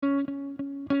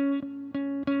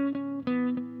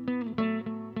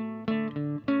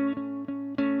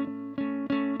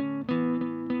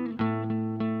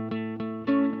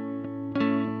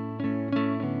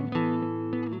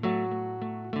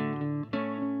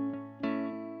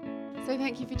So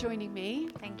thank you for joining me.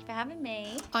 Thank you for having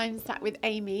me. I'm sat with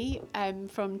Amy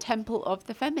from Temple of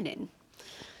the Feminine.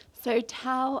 So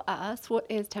tell us, what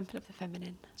is Temple of the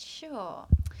Feminine? Sure.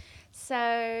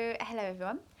 So, hello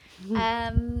everyone.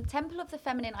 Temple of the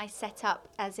Feminine I set up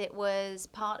as it was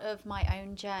part of my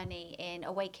own journey in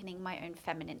awakening my own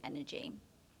feminine energy.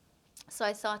 So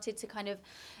I started to kind of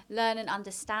learn and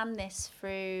understand this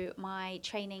through my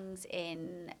trainings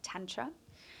in Tantra.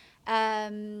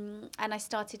 And I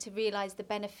started to realize the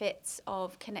benefits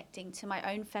of connecting to my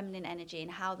own feminine energy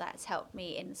and how that's helped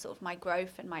me in sort of my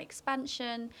growth and my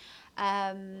expansion.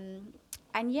 And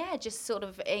yeah, just sort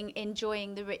of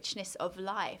enjoying the richness of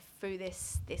life through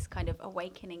this kind of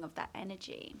awakening of that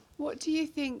energy. What do you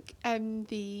think how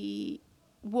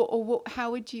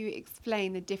would you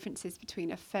explain the differences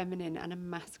between a feminine and a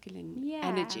masculine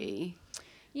energy?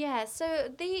 Yeah, so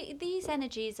these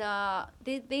energies are,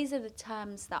 these are the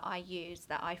terms that I use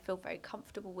that I feel very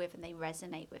comfortable with and they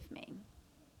resonate with me.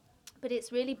 But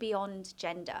it's really beyond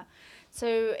gender.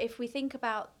 So if we think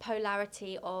about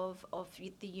polarity of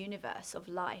the universe, of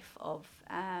life, of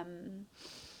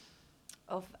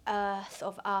Earth,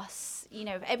 of us, you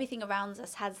know, everything around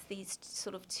us has these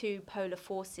sort of two polar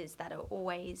forces that are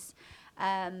always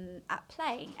at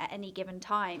play at any given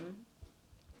time.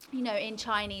 You know, in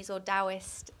Chinese or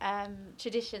Taoist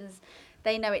traditions,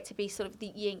 they know it to be sort of the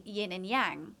yin and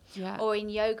yang. Yeah. Or in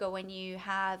yoga, when you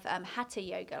have hatha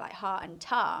yoga, like heart and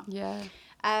ta. Yeah.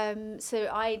 So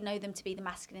I know them to be the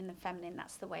masculine and feminine.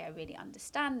 That's the way I really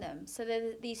understand them. So there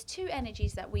are these two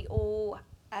energies that we all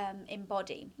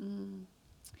embody.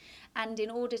 And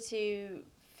in order to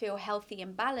feel healthy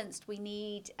and balanced, we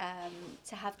need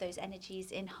to have those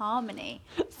energies in harmony.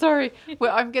 Sorry,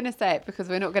 well, I'm going to say it because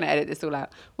we're not going to edit this all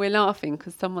out. We're laughing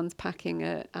because someone's packing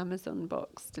an Amazon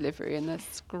box delivery and they're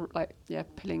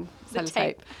pulling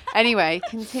sellotape. Anyway,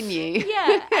 continue.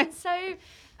 Yeah, and so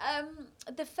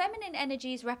the feminine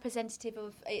energy is representative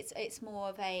of, it's more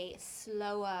of a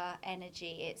slower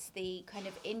energy. It's the kind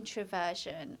of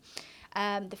introversion.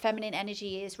 The feminine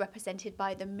energy is represented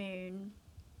by the moon.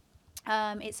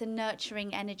 It's a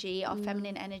nurturing energy. Our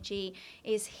feminine energy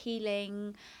is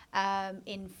healing,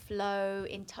 in flow,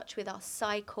 in touch with our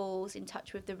cycles, in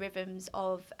touch with the rhythms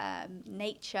of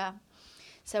nature.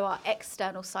 So our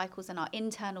external cycles and our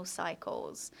internal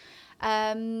cycles.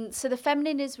 So the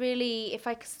feminine is really, if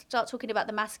I start talking about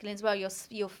the masculine as well,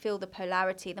 you'll feel the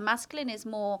polarity. The masculine is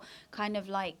more kind of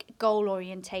like goal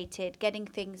orientated, getting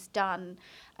things done,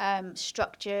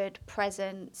 structured,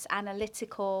 presence,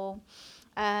 analytical.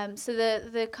 So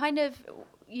the kind of,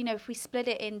 you know, if we split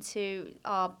it into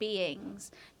our beings,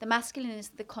 the masculine is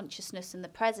the consciousness and the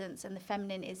presence, and the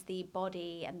feminine is the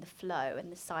body and the flow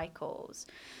and the cycles.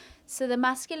 So the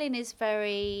masculine is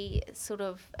very sort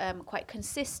of quite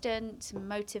consistent,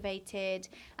 motivated,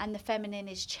 and the feminine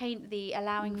is the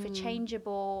allowing for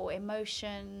changeable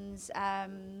emotions,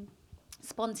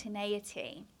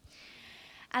 spontaneity.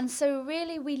 And so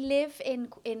really we live in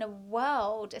a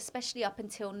world, especially up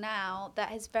until now, that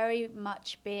has very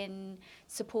much been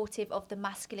supportive of the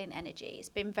masculine energy. It's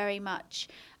been very much,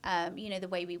 you know, the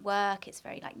way we work. It's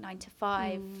very like 9 to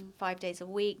 5, 5 days a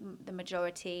week, the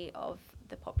majority of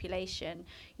the population.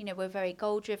 You know, we're very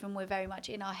goal driven. We're very much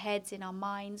in our heads, in our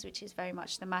minds, which is very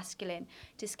much the masculine,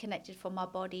 disconnected from our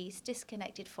bodies,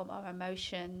 disconnected from our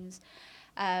emotions.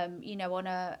 You know, on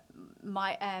a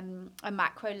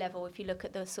macro level, if you look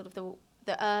at the sort of the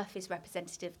earth is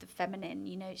representative of the feminine,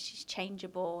 you know, she's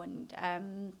changeable,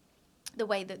 and the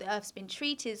way that the earth's been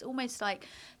treated is almost like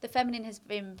the feminine has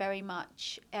been very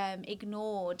much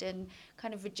ignored and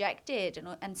kind of rejected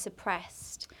and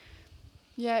suppressed.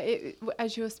 Yeah,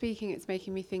 as you're speaking, it's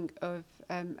making me think of,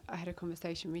 I had a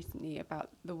conversation recently about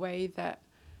the way that,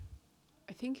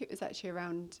 I think it was actually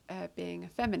around being a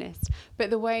feminist, but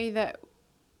the way that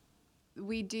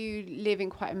we do live in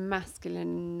quite a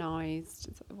masculinized,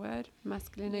 is that the word?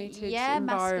 Masculinated environment.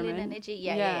 Masculine energy,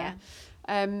 yeah.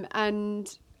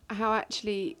 And how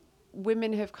actually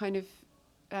women have kind of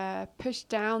pushed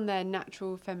down their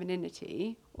natural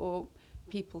femininity, or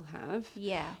people have,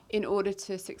 in order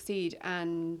to succeed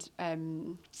and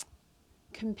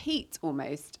compete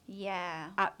almost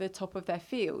at the top of their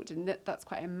field. And that's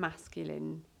quite a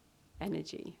masculine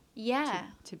energy.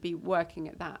 To be working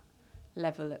at that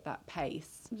level, at that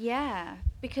pace. Yeah,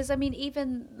 because I mean,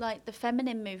 even like the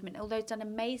feminine movement, although it's done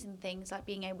amazing things like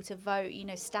being able to vote, you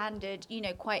know, standard, you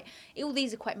know, all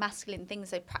these are quite masculine things,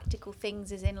 so practical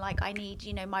things as in like I need,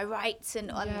 you know, my rights and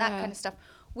that kind of stuff,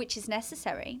 which is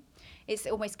necessary. it's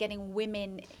almost getting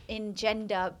women in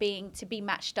gender to be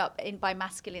matched up by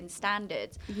masculine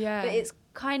standards. Yeah. But it's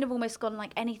kind of almost gone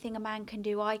like anything a man can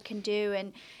do, I can do,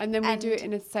 and then we do it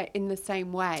in the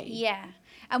same way. Yeah.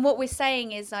 And what we're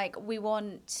saying is like we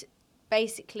want,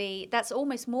 basically, that's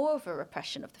almost more of a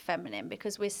repression of the feminine,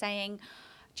 because we're saying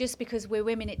just because we're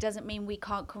women, it doesn't mean we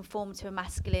can't conform to a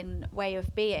masculine way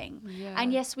of being. Yeah.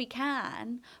 And yes, we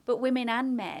can, but women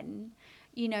and men,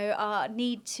 you know,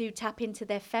 need to tap into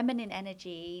their feminine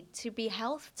energy to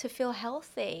feel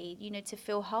healthy, you know, to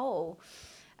feel whole.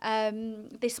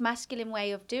 This masculine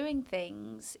way of doing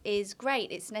things is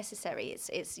great. It's necessary.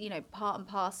 It's you know, part and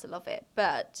parcel of it.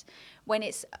 But when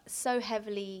it's so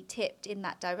heavily tipped in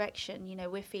that direction, you know,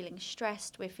 we're feeling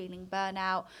stressed, we're feeling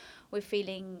burnout, we're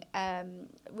feeling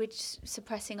we're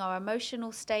suppressing our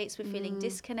emotional states, we're feeling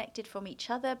disconnected from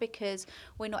each other because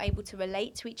we're not able to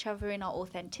relate to each other in our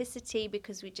authenticity,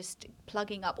 because we're just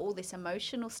plugging up all this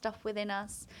emotional stuff within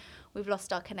us. We've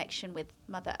lost our connection with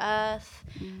Mother Earth,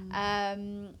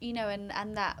 you know,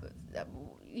 and that,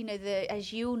 you know,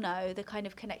 as you'll know, the kind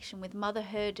of connection with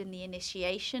motherhood and the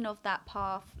initiation of that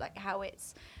path, like how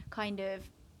it's kind of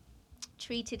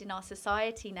treated in our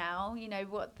society now, you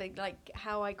know,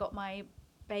 how I got my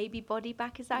baby body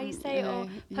back, is that how you say it, or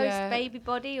post baby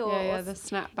body, or the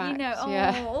snapback, you know,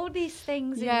 all these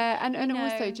things, and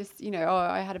also just, you know,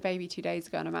 I had a baby 2 days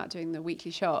ago and I'm out doing the weekly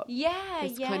shop,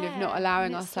 kind of not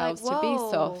allowing ourselves to be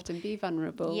soft and be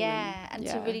vulnerable, and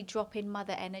to really drop in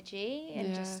mother energy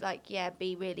and just like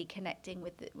be really connecting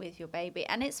with your baby.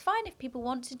 And it's fine if people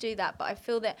want to do that, but I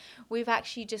feel that we've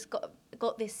actually just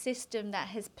got this system that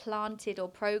has planted or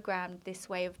programmed this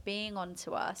way of being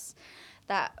onto us,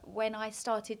 that when I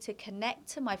started to connect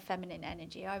to my feminine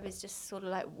energy, I was just sort of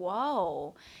like,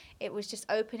 whoa, it was just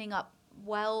opening up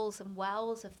wells and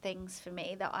wells of things for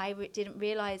me that I didn't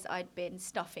realize I'd been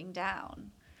stuffing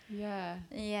down. Yeah.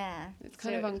 It's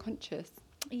kind of unconscious.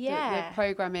 The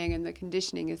programming and the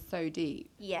conditioning is so deep.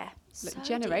 Yeah. Like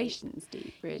generations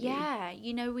deep, really. Yeah.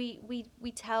 You know,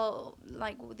 we tell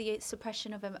like the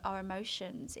suppression of our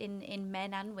emotions in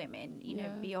men and women, you know,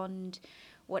 beyond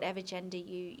whatever gender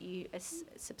you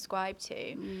subscribe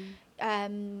to.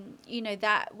 You know,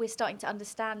 that we're starting to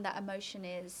understand that emotion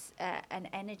is an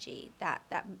energy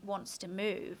that wants to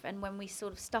move, and when we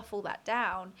sort of stuff all that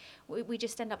down, we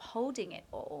just end up holding it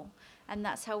all, and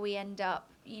that's how we end up,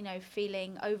 you know,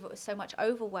 feeling so much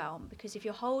overwhelmed, because if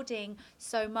you're holding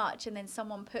so much and then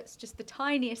someone puts just the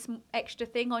tiniest extra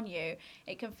thing on you,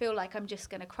 it can feel like I'm just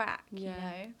going to crack, you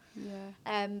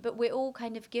know. But we're all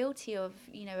kind of guilty of,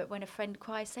 you know, when a friend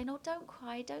cries, saying, oh, don't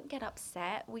cry, don't get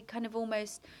upset. We kind of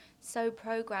almost so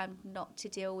programmed not to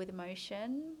deal with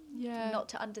emotion, not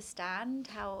to understand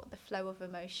how the flow of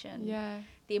emotion,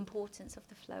 the importance of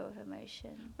the flow of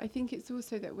emotion. I think it's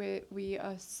also that we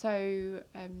are so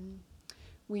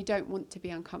we don't want to be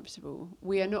uncomfortable.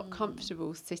 We are not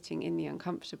comfortable sitting in the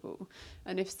uncomfortable.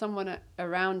 And if someone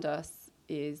around us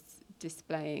is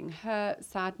displaying hurt,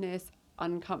 sadness,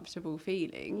 uncomfortable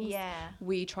feelings,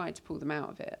 we try to pull them out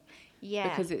of it. Yeah.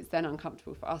 Because it's then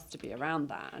uncomfortable for us to be around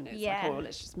that. And it's like, oh,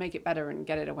 let's just make it better and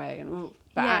get it away.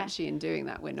 But actually in doing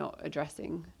that, we're not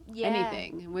addressing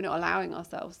anything. And we're not allowing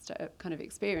ourselves to kind of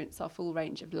experience our full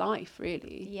range of life,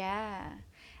 really. Yeah.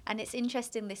 And it's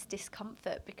interesting, this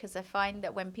discomfort, because I find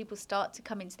that when people start to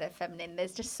come into their feminine,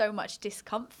 there's just so much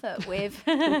discomfort with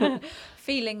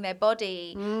feeling their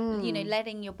body, you know,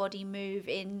 letting your body move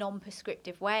in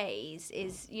non-prescriptive ways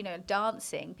is, you know,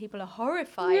 dancing. People are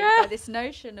horrified by this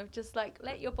notion of just like,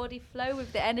 let your body flow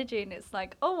with the energy. And it's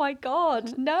like, oh my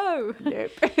God, no.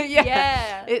 Nope.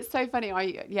 It's so funny.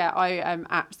 I am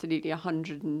absolutely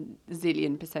 100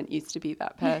 zillion% used to be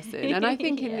that person. And I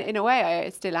think in a way I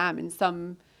still am in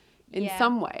some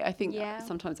way. I think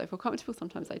sometimes I feel comfortable,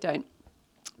 sometimes I don't.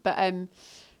 But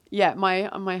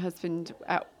my husband,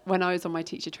 when I was on my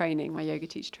teacher training, my yoga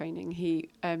teacher training, he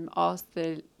asked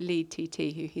the lead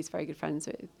TT, who he's very good friends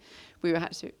with, we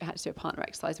had to do a partner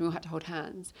exercise, and we all had to hold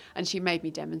hands, and she made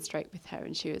me demonstrate with her,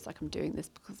 and she was like, I'm doing this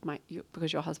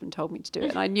because your husband told me to do it,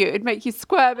 and I knew it would make you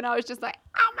squirm, and I was just like,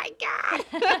 oh my God.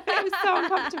 It was so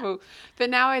uncomfortable. But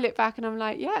now I look back and I'm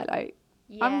like,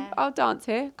 I'll dance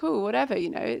here, cool, whatever,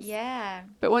 you know.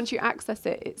 But once you access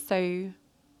it, it's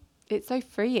so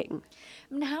freeing.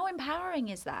 I mean, how empowering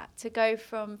is that, to go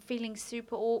from feeling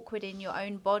super awkward in your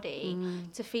own body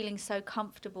to feeling so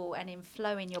comfortable and in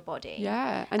flow in your body?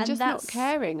 Yeah, and just not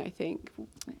caring, I think,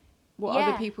 what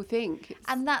other people think.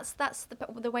 And that's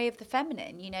the way of the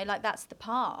feminine, you know, like that's the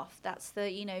path. That's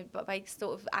the, you know, by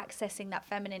sort of accessing that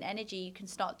feminine energy, you can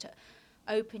start to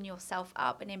open yourself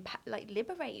up and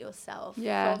liberate yourself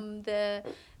Yeah. from the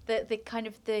kind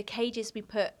of the cages we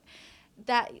put.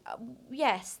 That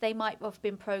yes, they might have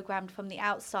been programmed from the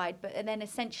outside, but and then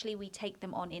essentially we take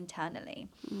them on internally,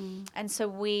 and so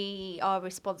we are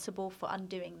responsible for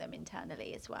undoing them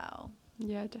internally as well.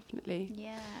 Yeah, definitely.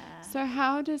 Yeah. So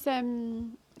how does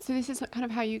so this is kind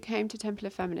of how you came to Temple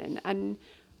of Feminine, and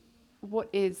what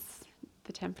is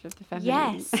the Temple of the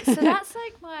Feminine? Yes, so that's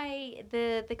like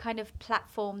the kind of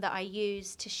platform that I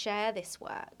use to share this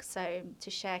work. So to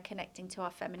share connecting to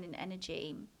our feminine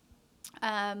energy.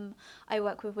 I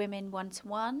work with women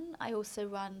one-to-one. I also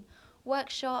run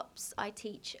workshops. I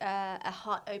teach a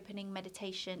heart opening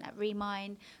meditation at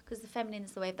Remind, because the feminine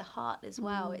is the way of the heart as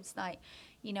well. It's like,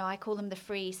 you know, I call them the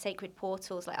three sacred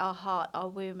portals, like our heart, our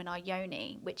womb, and our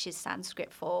yoni, which is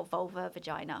Sanskrit for vulva,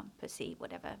 vagina, pussy,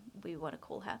 whatever we want to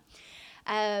call her.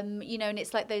 You know, and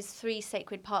it's like those three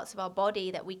sacred parts of our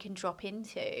body that we can drop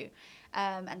into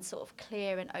and sort of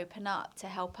clear and open up to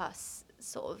help us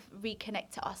sort of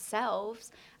reconnect to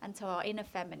ourselves and to our inner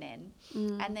feminine.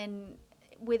 And then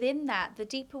within that, the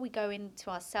deeper we go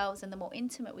into ourselves and the more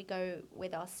intimate we go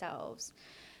with ourselves,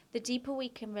 the deeper we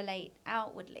can relate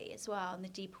outwardly as well, and the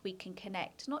deeper we can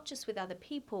connect, not just with other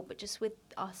people, but just with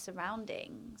our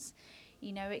surroundings.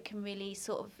 You know, it can really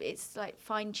sort of, it's like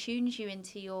fine-tunes you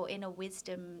into your inner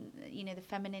wisdom. You know, the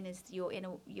feminine is your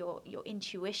inner, your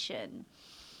intuition.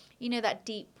 You know, that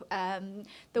deep,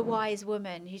 the wise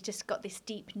woman who's just got this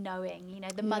deep knowing, you know,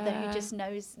 the mother who just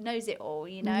knows it all,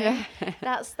 you know. Yeah.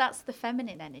 That's the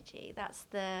feminine energy. That's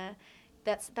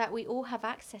that we all have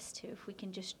access to if we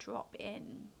can just drop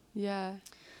in. Yeah.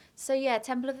 So yeah,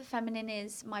 Temple of the Feminine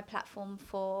is my platform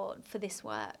for this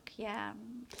work. Yeah,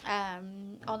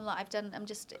 online. I'm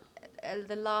just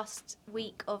the last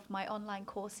week of my online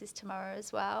courses tomorrow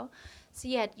as well. So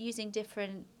yeah, using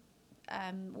different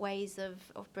ways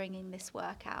of bringing this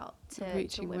work out to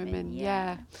reaching women.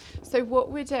 Yeah. So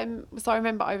what would so I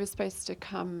remember I was supposed to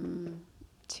come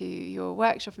to your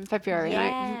workshop in February,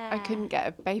 and I couldn't get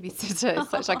a babysitter.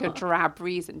 It's such like a drab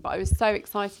reason, but I was so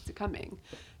excited to coming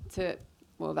to.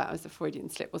 Well, that was a Freudian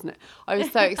slip, wasn't it? I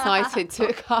was so excited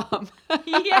to come.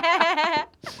 Yeah.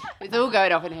 It's all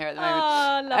going off in here at the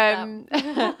moment. Oh,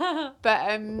 love that.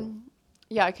 But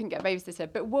yeah, I couldn't get a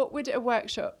babysitter. But what would a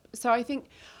workshop? So I think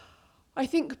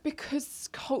because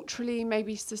culturally,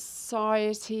 maybe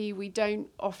society, we don't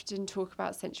often talk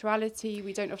about sensuality.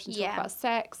 We don't often talk about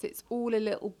sex. It's all a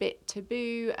little bit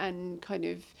taboo, and kind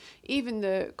of even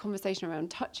the conversation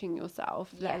around touching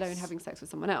yourself, let alone having sex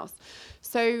with someone else.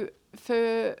 So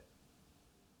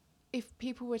if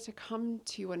people were to come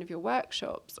to one of your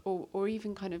workshops, or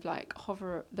even kind of like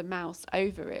hover the mouse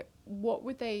over it, what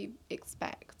would they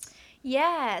expect?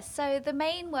 Yeah, so the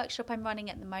main workshop I'm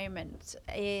running at the moment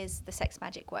is the Sex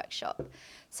Magic Workshop.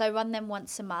 So I run them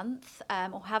once a month,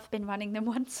 or have been running them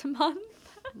once a month.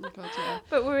 Oh God, yeah.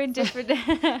 But we're in different...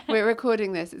 We're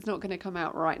recording this. It's not going to come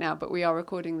out right now, but we are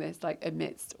recording this like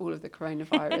amidst all of the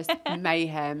coronavirus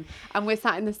mayhem. And we're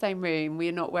sat in the same room. We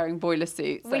are not wearing boiler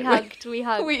suits. We hugged. We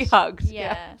hugged.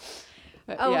 Yeah.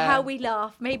 But, how we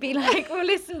laugh. Maybe like we'll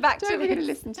listen back to We're this. going to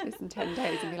listen to this in 10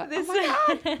 days and be like, This,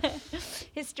 oh my God.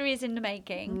 History is in the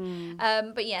making.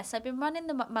 But yes, I've been running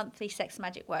the monthly Sex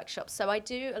Magic workshops. So I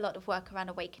do a lot of work around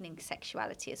awakening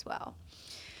sexuality as well.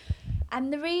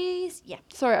 And the reason,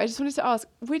 Sorry, I just wanted to ask,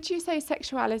 would you say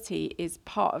sexuality is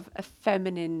part of a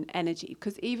feminine energy?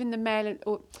 Because even the male,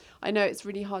 I know it's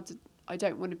really hard to, I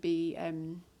don't want to be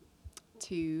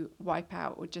to wipe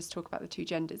out or just talk about the two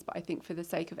genders, but I think for the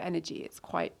sake of energy, it's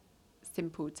quite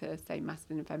simple to say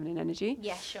masculine and feminine energy.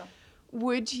 Yeah, sure.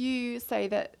 Would you say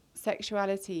that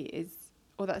sexuality is,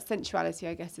 or that sensuality,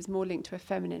 I guess, is more linked to a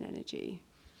feminine energy?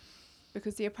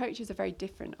 Because the approaches are very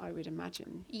different, I would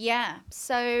imagine. Yeah.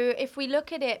 So if we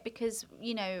look at it, because,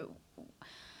 you know,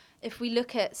 if we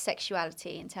look at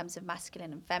sexuality in terms of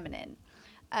masculine and feminine,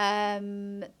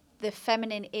 the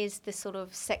feminine is the sort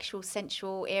of sexual,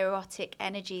 sensual, erotic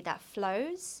energy that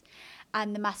flows,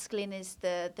 and the masculine is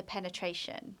the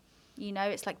penetration. You know,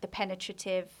 it's like the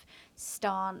penetrative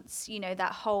stance, you know,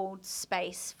 that holds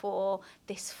space for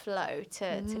this flow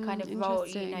to kind of roll,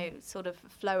 you know, sort of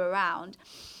flow around.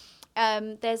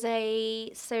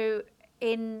 So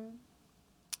in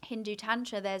Hindu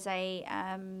Tantra, there's a,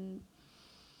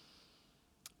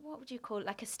 what would you call it?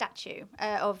 Like a statue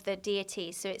of the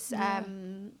deity. So it's,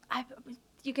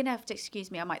 you're going to have to excuse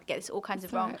me, I might get this all kinds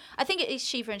of wrong. Right. I think it is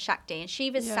Shiva and Shakti, and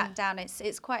Shiva's sat down.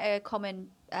 It's quite a common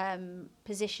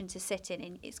position to sit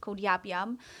in. It's called Yab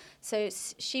Yum. So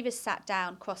Shiva's sat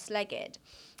down cross-legged.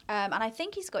 and I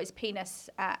think he's got his penis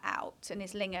out and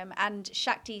his lingam, and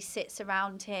Shakti sits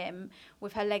around him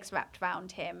with her legs wrapped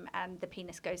around him, and the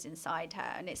penis goes inside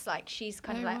her, and it's like she's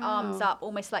kind of like arms up,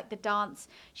 almost like the dance.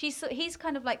 He's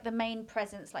kind of like the main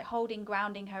presence, like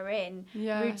grounding her in,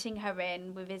 rooting her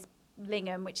in with his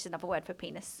lingam, which is another word for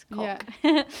penis, cock.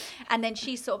 And then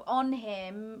she's sort of on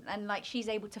him, and like she's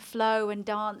able to flow and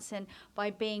dance and by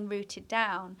being rooted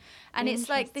down. And it's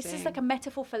like this is like a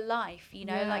metaphor for life, you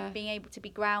know, like being able to be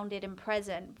grounded and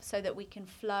present so that we can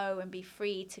flow and be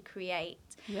free to create.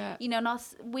 You know,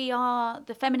 and we are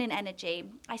the feminine energy.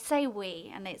 I say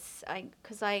we, and it's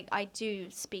because I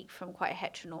do speak from quite a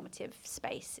heteronormative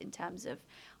space in terms of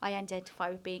I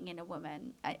identify with being in a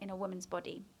woman, in a woman's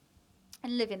body,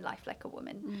 and living life like a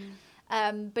woman.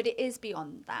 But it is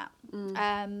beyond that.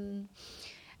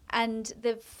 And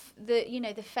the you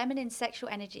know, the feminine sexual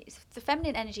energy, the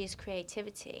feminine energy is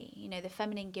creativity. You know, the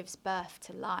feminine gives birth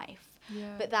to life.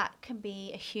 But that can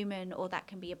be a human, or that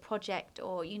can be a project,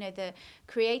 or, you know, the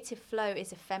creative flow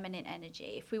is a feminine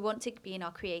energy. If we want to be in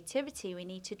our creativity, we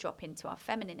need to drop into our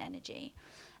feminine energy.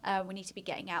 We need to be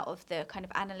getting out of the kind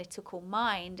of analytical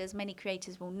mind. As many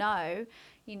creators will know,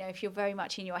 you know, if you're very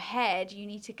much in your head, you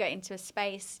need to get into a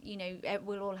space, you know,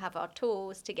 we'll all have our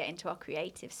tools to get into our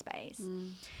creative space.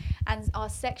 And our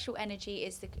sexual energy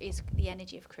is the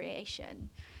energy of creation.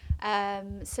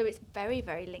 So it's very,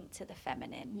 very linked to the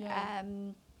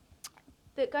feminine.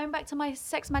 But going back to my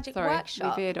sex magic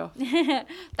workshop, we veered off.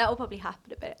 That will probably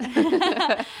happen a bit.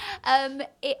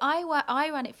 I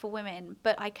run it for women,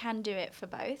 but I can do it for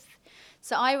both.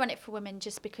 So I run it for women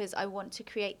just because I want to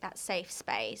create that safe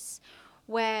space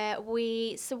where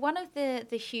so one of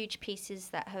the huge pieces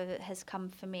that has come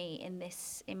for me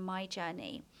in my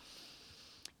journey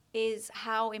is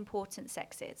how important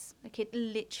sex is. Like, it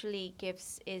literally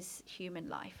is human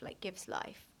life, like gives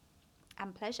life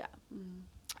and pleasure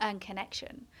and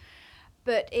connection.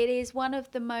 But it is one of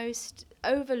the most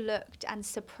overlooked and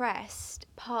suppressed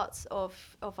parts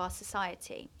of our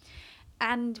society,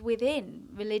 and within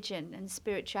religion and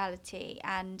spirituality.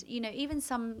 And, you know, even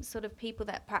some sort of people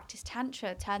that practice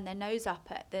Tantra turn their nose up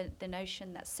at the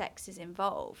notion that sex is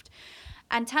involved.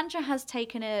 And Tantra has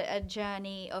taken a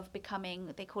journey of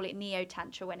becoming, they call it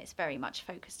Neo-Tantra, when it's very much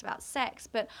focused about sex.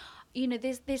 But, you know,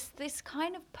 there's this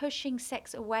kind of pushing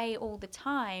sex away all the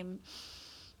time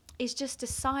is just a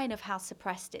sign of how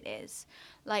suppressed it is.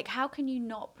 Like, how can you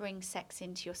not bring sex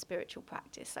into your spiritual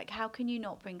practice? Like, how can you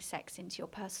not bring sex into your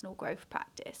personal growth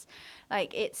practice?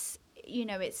 Like, it's, you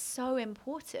know, it's so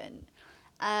important.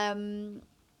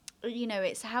 You know,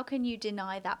 it's how can you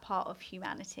deny that part of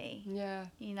humanity?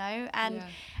 You know,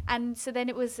 and so then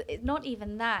it's not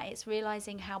even that, it's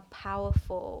realizing how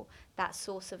powerful that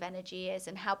source of energy is,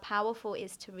 and how powerful it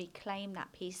is to reclaim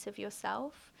that piece of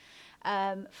yourself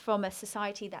from a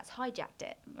society that's hijacked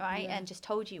it, right? And just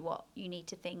told you what you need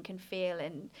to think and feel,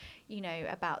 and, you know,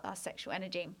 about our sexual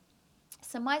energy.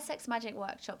 So my sex magic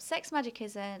workshop, sex magic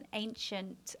is an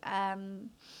ancient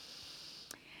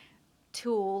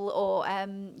tool or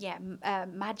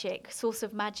magic, source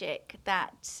of magic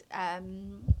that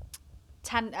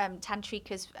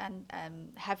tantrikas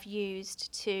have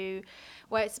used to,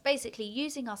 where it's basically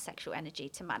using our sexual energy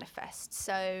to manifest.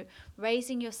 So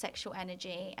raising your sexual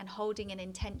energy and holding an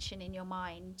intention in your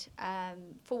mind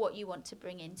for what you want to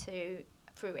bring into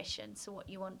fruition, so what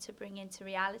you want to bring into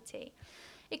reality.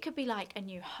 It could be like a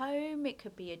new home, it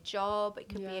could be a job, it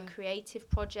could be a creative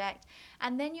project.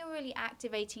 And then you're really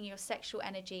activating your sexual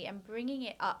energy and bringing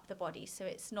it up the body. So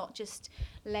it's not just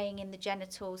laying in the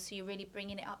genitals, so you're really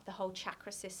bringing it up the whole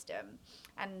chakra system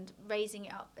and raising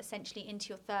it up essentially into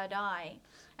your third eye,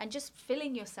 and just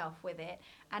filling yourself with it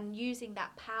and using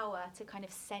that power to kind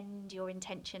of send your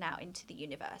intention out into the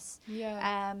universe.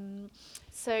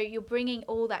 So you're bringing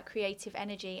all that creative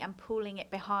energy and pulling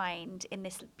it behind in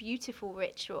this beautiful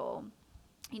ritual.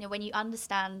 You know, when you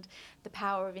understand the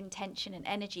power of intention and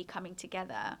energy coming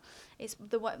together, it's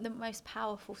the most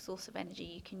powerful source of energy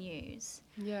you can use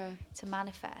to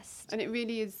manifest. And it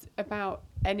really is about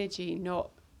energy, not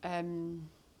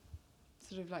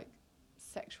sort of like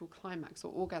sexual climax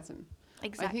or orgasm.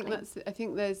 Exactly. I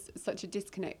think there's such a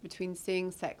disconnect between seeing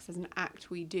sex as an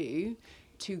act we do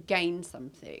to gain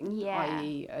something,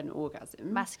 i.e. an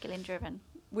orgasm. Masculine driven.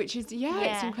 Which is,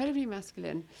 it's incredibly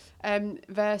masculine,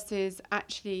 versus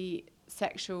actually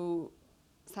sexual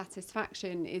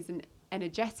satisfaction is an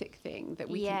energetic thing that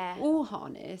we can all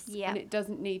harness, and it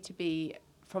doesn't need to be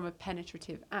from a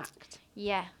penetrative act.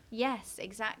 Yes,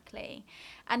 exactly.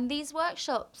 And these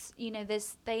workshops, you know,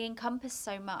 they encompass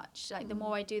so much. Like, the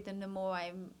more I do them, the more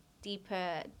I'm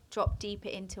drop deeper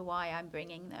into why I'm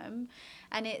bringing them.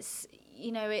 And it's,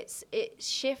 you know, it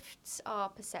shifts our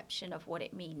perception of what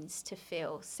it means to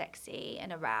feel sexy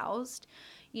and aroused.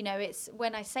 You know, it's,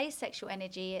 when I say sexual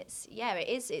energy, it's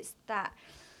that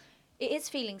it is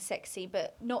feeling sexy,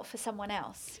 but not for someone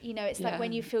else. You know, it's like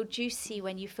when you feel juicy,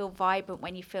 when you feel vibrant,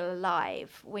 when you feel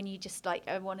alive, when you just like,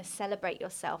 I want to celebrate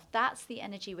yourself. That's the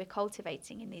energy we're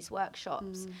cultivating in these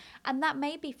workshops. And that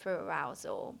may be for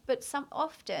arousal, but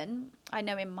often, I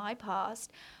know in my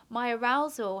past, my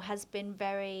arousal has been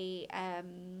very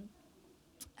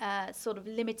sort of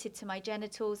limited to my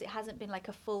genitals. It hasn't been like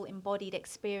a full embodied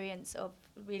experience of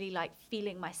really like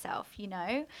feeling myself, you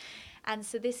know? And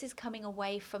so this is coming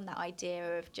away from that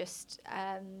idea of just,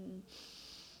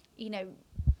 you know,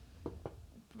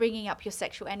 bringing up your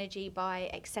sexual energy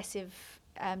by excessive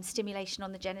stimulation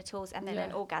on the genitals and then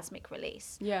an orgasmic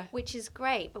release, which is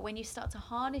great. But when you start to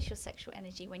harness your sexual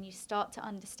energy, when you start to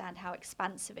understand how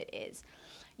expansive it is,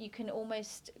 you can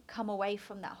almost come away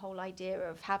from that whole idea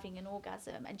of having an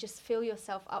orgasm and just fill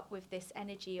yourself up with this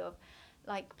energy of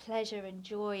like pleasure and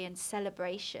joy and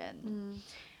celebration.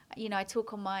 You know, I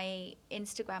talk on my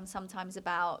Instagram sometimes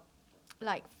about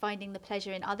like finding the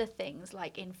pleasure in other things,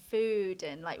 like in food,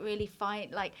 and like really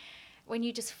find like when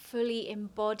you just fully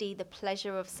embody the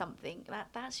pleasure of something,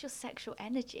 that's your sexual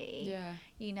energy,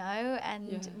 you know,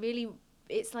 and really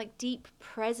it's like deep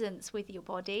presence with your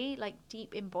body, like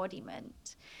deep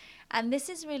embodiment. And this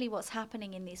is really what's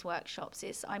happening in these workshops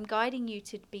is I'm guiding you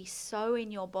to be so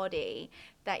in your body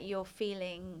that you're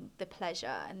feeling the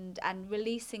pleasure and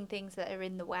releasing things that are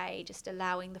in the way, just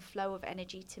allowing the flow of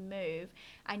energy to move,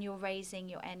 and you're raising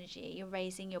your energy, you're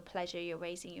raising your pleasure, you're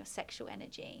raising your sexual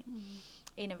energy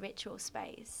in a ritual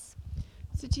space.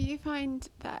 So do you find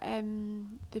that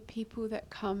the people that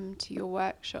come to your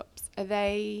workshops, are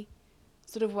they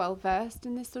sort of well versed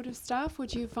in this sort of stuff, or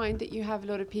do you find that you have a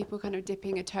lot of people kind of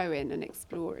dipping a toe in and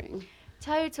exploring?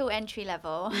 Total entry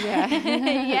level.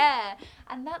 Yeah.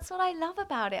 And that's what I love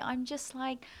about it. I'm just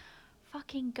like,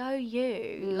 fucking go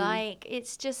you. Like,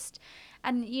 it's just,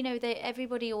 and you know,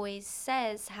 everybody always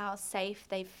says how safe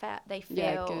they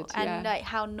feel and like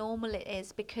how normal it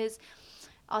is, because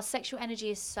our sexual energy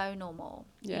is so normal.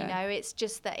 You know, it's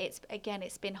just that it's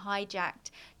been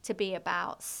hijacked to be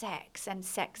about sex, and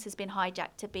sex has been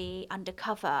hijacked to be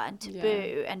undercover and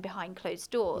taboo and behind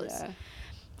closed doors.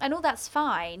 And all that's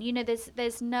fine. You know,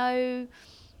 there's no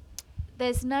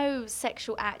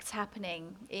sexual acts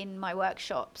happening in my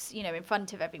workshops, you know, in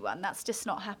front of everyone. That's just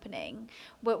not happening.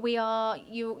 But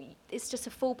it's just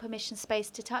a full permission space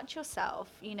to touch yourself,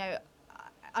 you know,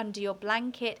 under your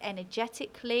blanket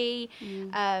energetically.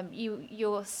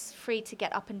 You're free to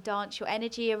get up and dance your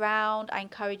energy around. I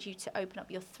encourage you to open up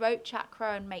your throat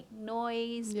chakra and make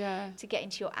noise, to get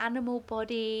into your animal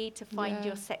body, to find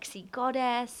your sexy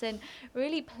goddess and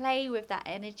really play with that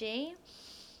energy.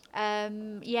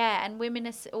 And women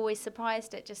are always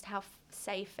surprised at just how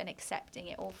safe and accepting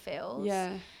it all feels.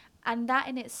 And that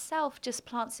in itself just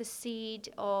plants a seed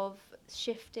of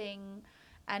shifting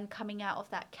and coming out of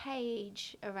that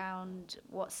cage around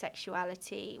what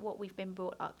we've been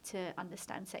brought up to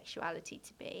understand sexuality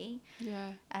to be.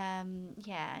 And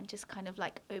just kind of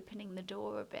like opening the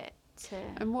door a bit to...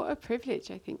 And what a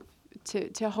privilege, I think,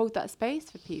 to hold that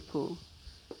space for people.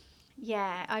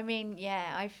 I mean,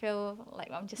 I feel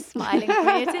like I'm just smiling for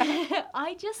you.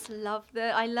 I just love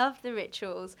the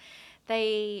rituals.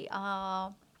 They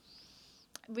are...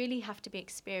 really have to be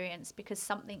experienced because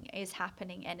something is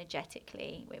happening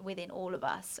energetically within all of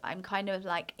us. I'm kind of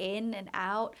like in and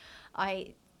out.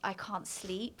 I can't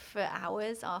sleep for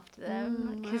hours after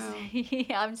them because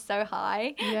I'm so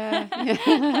high.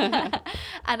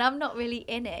 And I'm not really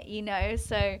in it, you know,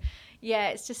 so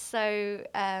it's just so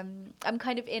I'm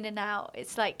kind of in and out.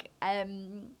 It's like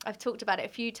I've talked about it a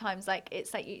few times, like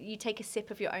it's like you take a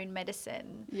sip of your own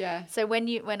medicine. So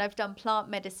when I've done plant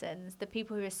medicines, the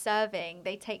people who are serving,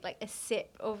 they take like a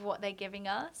sip of what they're giving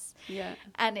us.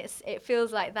 And it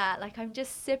feels like that, like I'm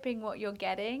just sipping what you're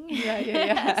getting.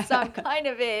 So I'm kind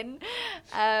of in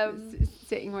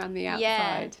sitting around the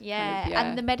outside.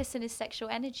 And the medicine is sexual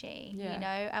energy, you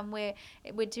know, and we're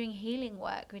doing healing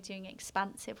work, we're doing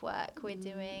expansive work, we're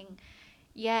doing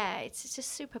it's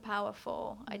just super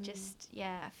powerful. I just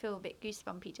I feel a bit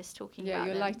goosebumpy just talking about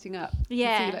you're them. lighting up. You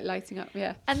see, like lighting up.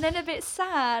 And then a bit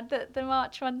sad that the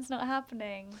March one's not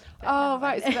happening.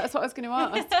 Right, so that's what I was going to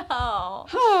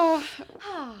ask.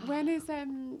 When is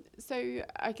so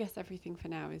I guess everything for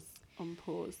now is on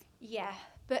pause.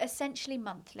 But essentially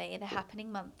monthly. They're happening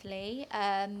monthly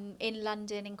in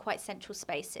London in quite central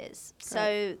spaces. Great.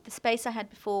 So the space I had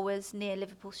before was near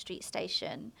Liverpool Street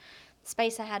Station.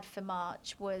 space I had for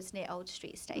March was near Old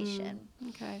Street Station.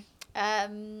 Okay.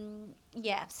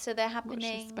 Yeah, so they're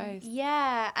happening. space?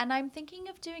 Yeah, and I'm thinking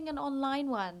of doing an online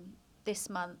one this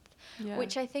month, Yeah.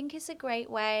 which I think is a great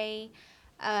way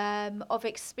of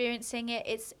experiencing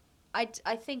it.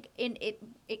 I think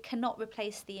it cannot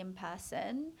replace the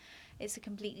in-person. It's a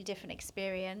completely different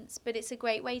experience, but it's a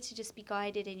great way to just be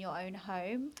guided in your own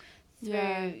home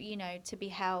through, you know, to be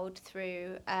held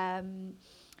through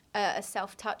a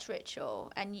self-touch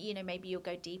ritual. And, you know, maybe you'll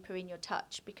go deeper in your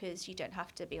touch because you don't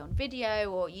have to be on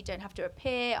video or you don't have to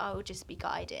appear. I will just be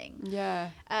guiding. Yeah.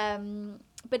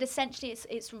 But essentially,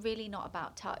 it's really not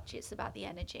about touch. It's about the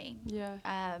energy. Yeah.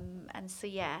 And so,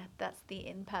 yeah, that's the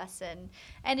in-person.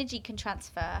 Energy can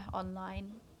transfer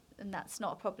online, and that's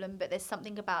not a problem. But there's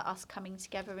something about us coming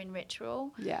together in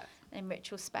ritual, in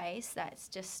ritual space, that's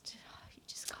just, you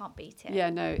just can't beat it. Yeah,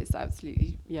 no, it's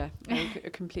absolutely, I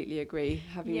completely agree.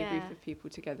 Having a group of people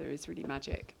together is really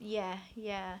magic. Yeah,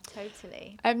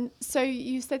 totally. So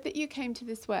you said that you came to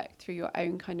this work through your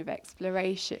own kind of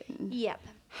exploration. Yep.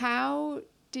 How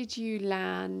did you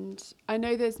land? I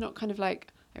know there's not kind of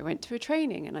like, I went to a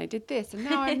training and I did this and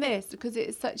now I'm this, because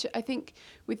it's such, I think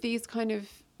with these kind of,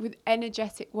 with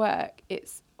energetic work,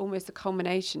 it's almost a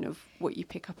culmination of what you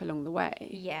pick up along the way.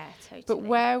 Yeah, totally. But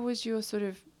where was your sort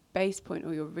of base point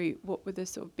or your route? What were the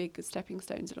sort of big stepping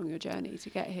stones along your journey to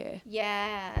get here?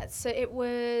 Yeah, so it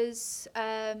was,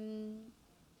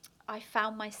 I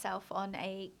found myself on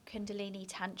a Kundalini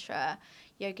Tantra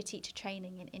yoga teacher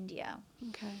training in India.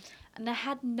 Okay. And I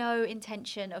had no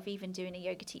intention of even doing a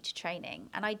yoga teacher training.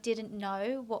 And I didn't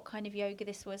know what kind of yoga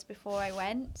this was before I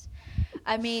went.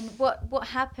 I mean, what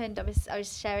happened, I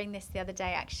was sharing this the other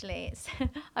day, actually.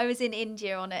 I was in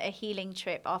India on a healing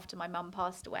trip after my mum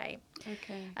passed away.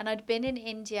 Okay. And I'd been in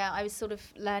India. I was sort of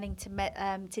learning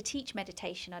to teach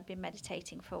meditation. I'd been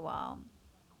meditating for a while.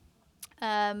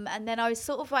 And then I was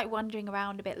sort of like wandering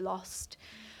around a bit lost.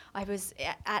 I was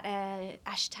at a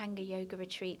Ashtanga yoga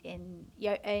retreat in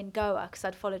Goa because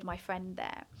I'd followed my friend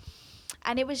there.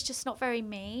 And it was just not very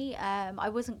me. I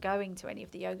wasn't going to any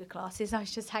of the yoga classes. I was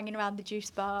just hanging around the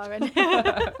juice bar, and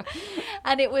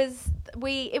and it was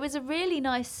a really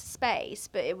nice space,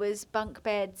 but it was bunk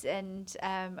beds and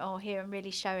here I'm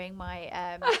really showing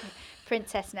my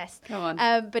princess nest. Come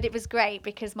on. But it was great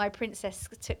because my princess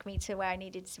took me to where I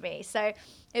needed to be. So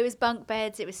it was bunk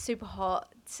beds. It was super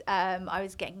hot. I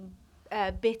was getting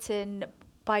bitten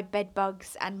by bed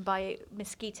bugs and by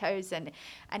mosquitoes, and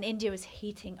India was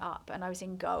heating up, and I was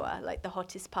in Goa, like the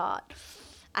hottest part,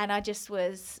 and I just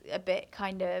was a bit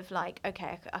kind of like,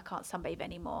 okay, I can't sunbathe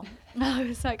anymore. I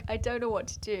was like, I don't know what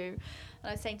to do. And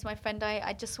I was saying to my friend,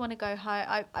 I just want to go home.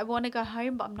 I want to go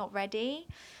home, but I'm not ready.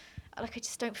 Like, I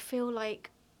just don't feel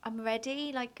like I'm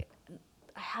ready. Like,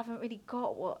 I haven't really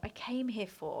got what I came here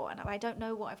for, and I don't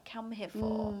know what I've come here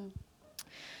for.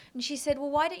 And she said, well,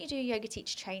 why don't you do yoga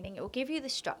teacher training? It will give you the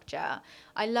structure.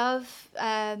 I loved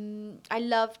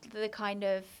the kind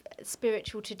of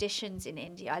spiritual traditions in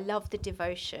India. I loved the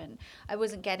devotion. I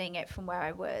wasn't getting it from where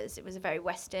I was. It was a very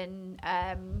Western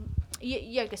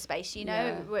yoga space, you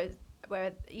know,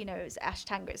 where, you know, it was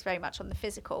Ashtanga. It's very much on the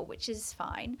physical, which is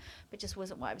fine, but just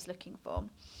wasn't what I was looking for.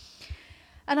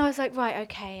 And I was like, right,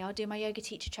 okay, I'll do my yoga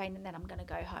teacher training and then I'm going to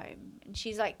go home. And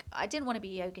she's like, I didn't want to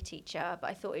be a yoga teacher, but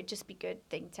I thought it'd just be a good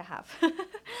thing to have.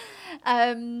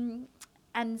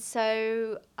 And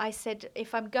so I said,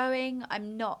 if I'm going,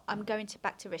 I'm going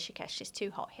back to Rishikesh. It's too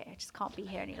hot here. I just can't be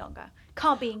here any longer.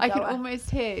 Can't be in Goa. I can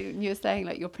almost hear you saying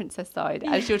like your princess side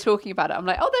as you're talking about it. I'm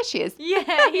like, oh, there she is.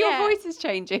 Yeah, Your voice is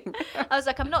changing. I was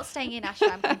like, I'm not staying in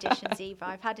ashram conditions either.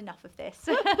 I've had enough of this.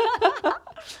 I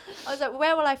was like,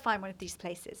 where will I find one of these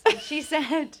places? And she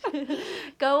said,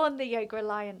 go on the Yoga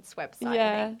Alliance website.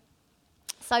 Yeah.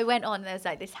 So I went on, there's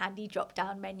like this handy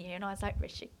drop-down menu, and I was like,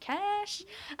 Rishikesh.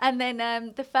 And then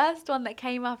the first one that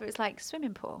came up, it was like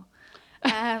swimming pool,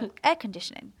 air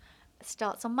conditioning.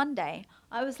 Starts on Monday.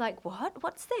 I was like, what?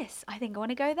 What's this? I think I want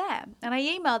to go there. And I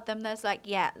emailed them. There's like,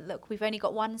 yeah, look, we've only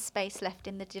got one space left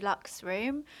in the deluxe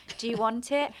room. Do you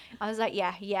want it? I was like,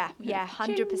 yeah,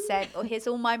 100%. Or here's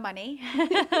all my money.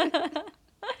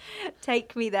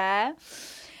 Take me there.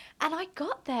 And I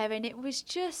got there and it was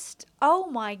just, oh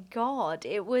my God,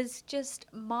 it was just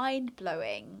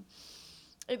mind-blowing.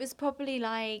 It was probably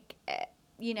like,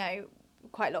 you know,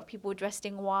 quite a lot of people were dressed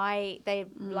in white. They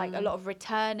like a lot of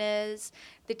returners.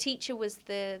 The teacher was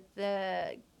the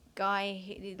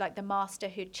guy, like the master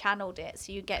who channeled it.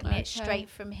 So you're getting it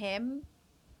straight from him.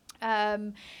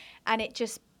 And it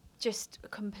just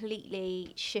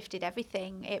completely shifted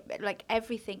everything. It like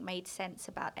everything made sense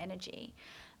about energy.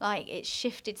 like it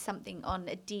shifted something on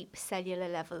a deep cellular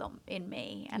level in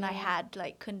me, and I had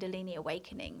like Kundalini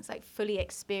awakenings, like fully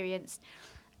experienced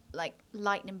like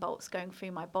lightning bolts going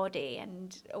through my body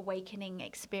and awakening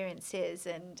experiences,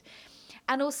 and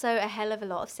also a hell of a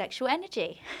lot of sexual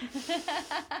energy.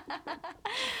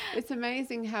 It's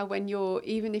amazing how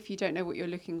even if you don't know what you're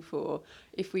looking for,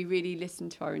 if we really listen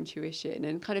to our intuition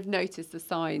and kind of notice the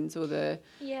signs or the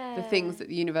things that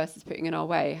the universe is putting in our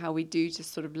way, how we do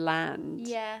just sort of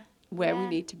land where we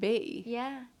need to be.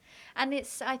 Yeah. And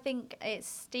I think it's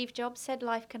Steve Jobs said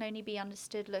life can only be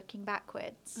understood looking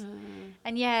backwards.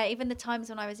 And even the times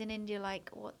when I was in India, like,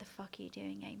 what the fuck are you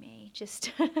doing, Amy?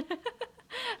 Just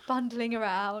bundling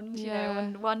around, you know,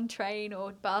 on one train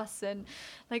or bus, and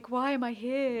like, why am I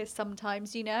here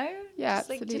sometimes, you know? Yeah, just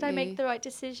absolutely. Like, did I make the right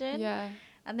decision? Yeah.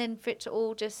 And then for it to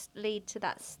all just lead to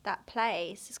that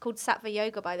place. It's called Sattva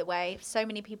Yoga, by the way. So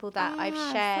many people that I've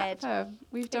shared. Sattva.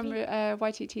 We've done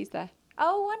YTTs there.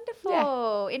 Oh,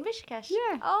 wonderful. In Rishikesh?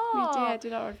 Yeah. Oh. We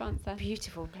did our advance there.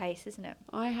 Beautiful place, isn't it?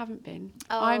 I haven't been.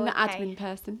 Oh, I'm the admin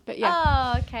person, but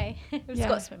yeah. Oh, okay. It's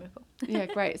got a swimming pool. Yeah,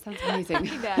 great. It sounds amazing.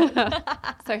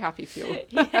 So happy for you.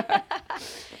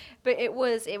 But it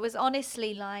was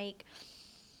honestly like,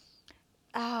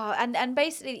 and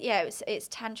basically, it's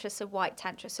tantra, so white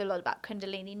tantra, so a lot about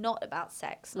Kundalini, not about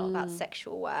sex, not about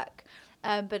sexual work.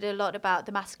 But a lot about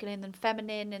the masculine and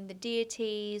feminine and the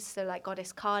deities, so like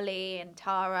goddess Kali and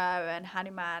Tara and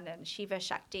Hanuman and Shiva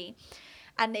Shakti.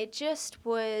 And it just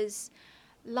was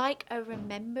like a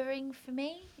remembering for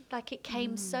me. Like it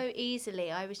came so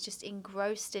easily. I was just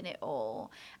engrossed in it all.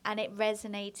 And it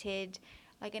resonated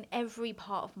like in every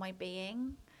part of my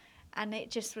being. And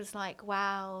it just was like,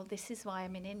 wow, this is why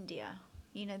I'm in India.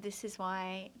 You know, this is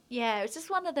why, it was just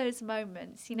one of those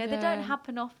moments, you know, they don't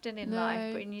happen often in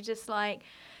life, but you're just like,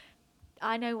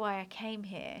 I know why I came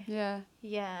here. Yeah.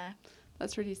 Yeah.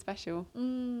 That's really special.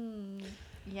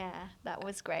 Yeah, that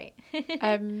was great.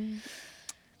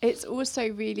 It's also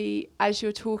really, as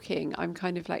you're talking, I'm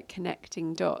kind of like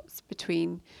connecting dots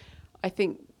between, I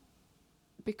think,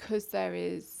 because there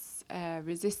is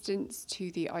resistance to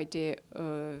the idea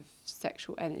of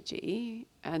sexual energy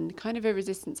and kind of a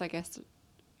resistance, I guess,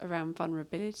 around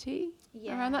vulnerability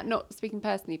around that, not speaking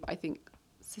personally, but I think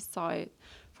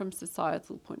from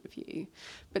societal point of view.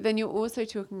 But then you're also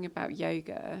talking about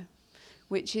yoga,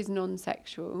 which is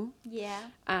non-sexual,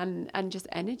 and just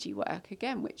energy work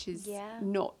again, which is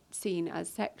not seen as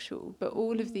sexual, but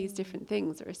all of these different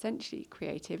things are essentially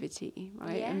creativity,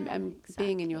 right? And exactly.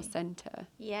 Being in your center.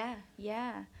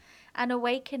 And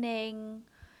awakening,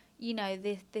 you know,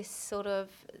 this sort of,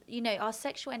 you know, our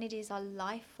sexual energy is our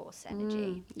life force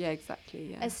energy. Yeah,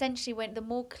 exactly. Yeah. Essentially, the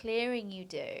more clearing you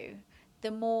do, the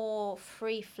more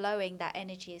free flowing that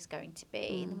energy is going to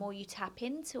be. The more you tap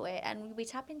into it, and we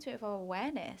tap into it with our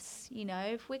awareness. You know,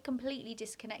 if we're completely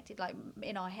disconnected, like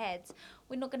in our heads,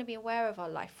 we're not going to be aware of our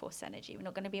life force energy. We're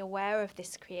not going to be aware of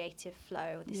this creative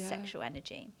flow, this sexual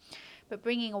energy. But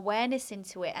bringing awareness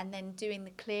into it and then doing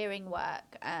the clearing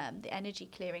work, the energy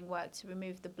clearing work to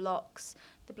remove the blocks.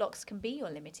 The blocks can be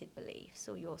your limited beliefs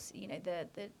or your, you know,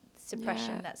 the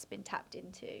suppression that's been tapped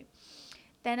into.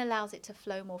 Then allows it to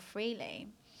flow more freely.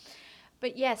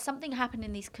 But something happened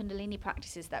in these Kundalini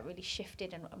practices that really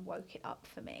shifted and woke it up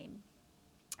for me.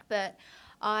 But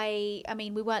I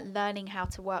mean, we weren't learning how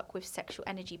to work with sexual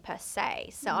energy per se.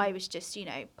 So I was just, you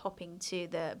know, popping to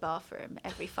the bathroom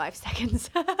every 5 seconds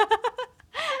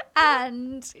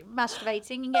and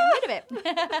masturbating and getting rid of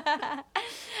it.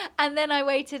 And then I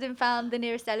waited and found the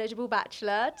nearest eligible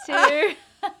bachelor to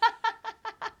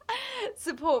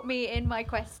support me in my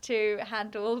quest to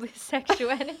handle this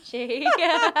sexual energy.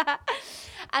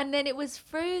 And then it was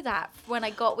through that, when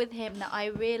I got with him, that I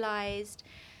realized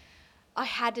I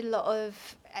had a lot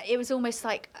of, it was almost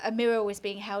like a mirror was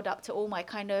being held up to all my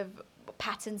kind of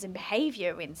patterns and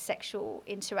behavior in sexual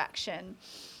interaction,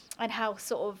 and how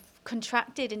sort of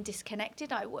contracted and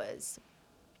disconnected I was.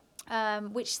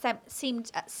 Which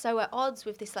seemed so at odds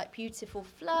with this like beautiful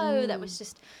flow that was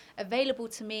just available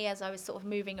to me as I was sort of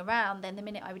moving around. Then the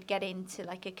minute I would get into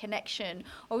like a connection,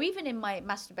 or even in my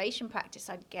masturbation practice,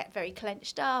 I'd get very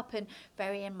clenched up and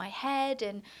very in my head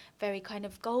and very kind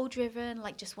of goal driven,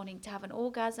 like just wanting to have an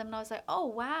orgasm. And I was like, oh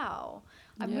wow,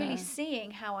 I'm really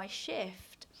seeing how I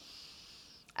shift.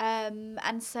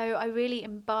 And so I really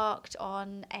embarked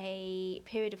on a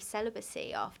period of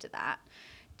celibacy after that,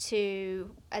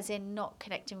 to, as in not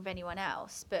connecting with anyone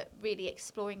else, but really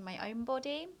exploring my own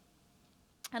body.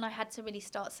 And I had to really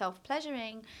start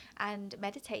self-pleasuring and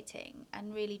meditating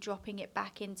and really dropping it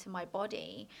back into my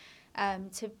body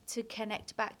to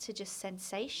connect back to just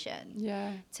sensation,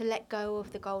 Yeah. to let go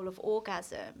of the goal of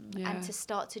orgasm, Yeah. and to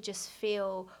start to just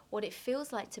feel what it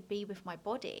feels like to be with my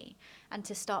body, and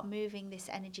to start moving this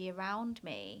energy around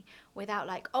me without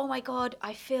like, oh my God,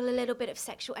 I feel a little bit of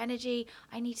sexual energy,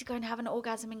 I need to go and have an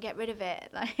orgasm and get rid of it.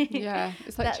 Like, Yeah,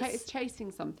 it's like it's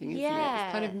chasing something, isn't it?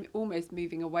 It's kind of almost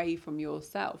moving away from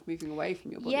yourself, moving away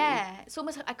from your body. Yeah, it's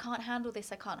almost like I can't handle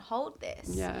this, I can't hold this.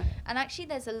 Yeah. And actually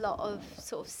there's a lot of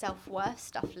sort of self-worth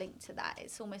stuff linked to that.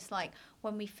 It's almost like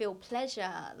when we feel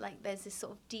pleasure, like there's this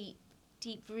sort of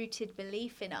deep-rooted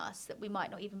belief in us that we might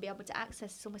not even be able to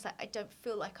access. It's almost like I don't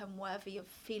feel like I'm worthy of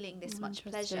feeling this much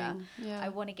pleasure. Yeah. I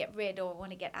want to get rid, or I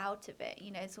want to get out of it.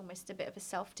 You know, it's almost a bit of a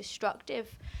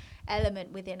self-destructive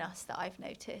element within us that I've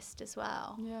noticed as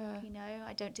well. Yeah. You know,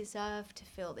 I don't deserve to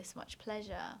feel this much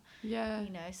pleasure. Yeah. You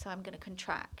know, so I'm going to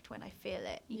contract when I feel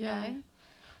it, you Yeah. know?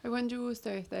 I wonder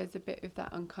also if there's a bit of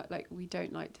that like we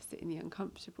don't like to sit in the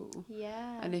uncomfortable.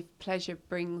 Yeah. And if pleasure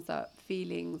brings up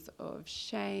feelings of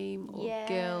shame or Yeah,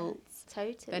 guilt,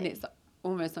 totally. then it's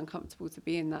almost uncomfortable to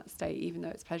be in that state, even though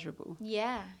it's pleasurable.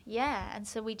 Yeah, yeah. And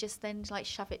so we just then like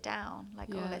shove it down, like,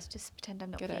 Yeah. oh, let's just pretend I'm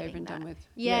not Get feeling it over and that. done with.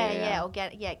 Yeah, or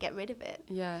get rid of it.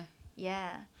 Yeah.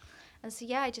 Yeah. And so,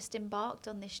 yeah, I just embarked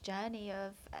on this journey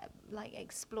of like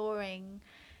exploring,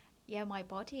 my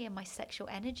body and my sexual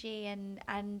energy,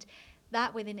 and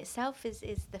that within itself is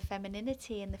the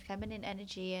femininity and the feminine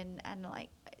energy, and like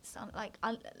it's like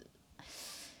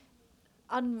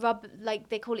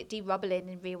they call it derubbling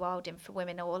and rewilding for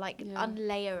women, or like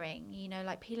unlayering, you know,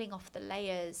 like peeling off the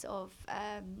layers of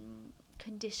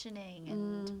conditioning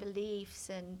and beliefs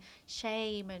and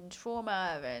shame and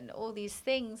trauma and all these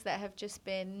things that have just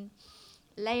been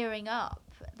layering up,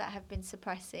 that have been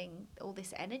suppressing all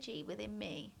this energy within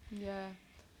me.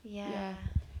 Yeah.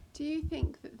 Do you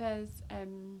think that there's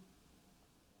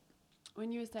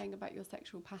when you were saying about your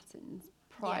sexual patterns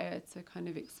prior to kind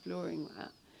of exploring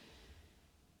that,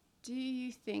 do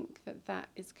you think that that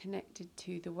is connected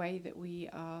to the way that we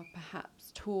are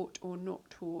perhaps taught or not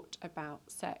taught about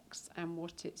sex and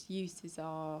what its uses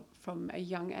are from a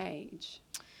young age?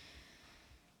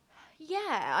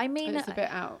 Yeah, I mean, and it's a bit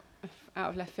out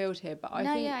of left field here, but I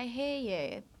think... yeah, I hear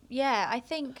you. Yeah, I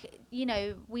think, you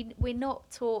know, we're not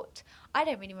taught... I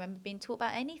don't really remember being taught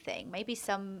about anything. Maybe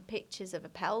some pictures of a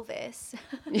pelvis.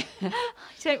 I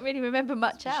don't really remember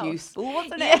much else. Useful,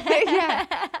 wasn't it?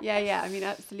 Yeah. I mean,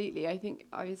 absolutely. I think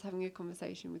I was having a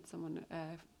conversation with someone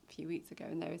a few weeks ago,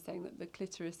 and they were saying that the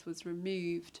clitoris was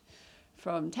removed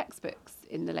from textbooks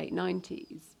in the late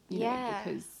 90s. You know,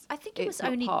 because I think it it's was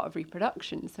not only part of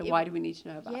reproduction. So why do we need to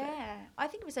know about it? Yeah, I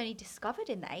think it was only discovered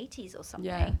in the 80s or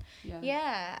something.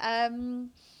 Yeah.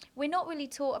 We're not really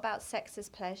taught about sex as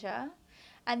pleasure.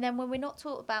 And then when we're not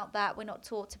taught about that, we're not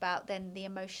taught about then the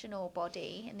emotional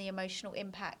body and the emotional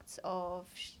impacts of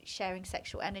sharing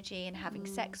sexual energy and having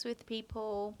sex with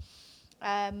people.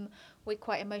 We're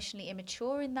quite emotionally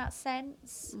immature in that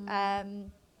sense.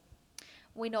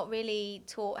 We're not really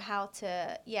taught how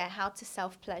to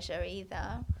self-pleasure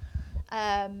either.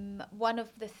 One of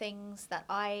the things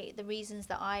the reasons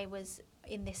that I was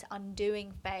in this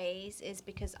undoing phase is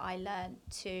because I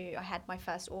had my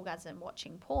first orgasm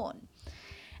watching porn.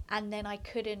 And then I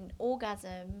couldn't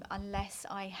orgasm unless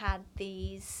I had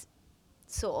these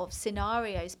sort of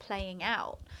scenarios playing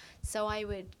out. So I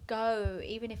would go,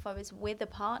 even if I was with a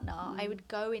partner, I would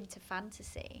go into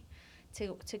fantasy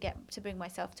to bring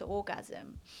myself to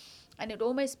orgasm. And it'd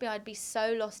almost be, I'd be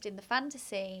so lost in the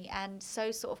fantasy and so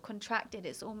sort of contracted.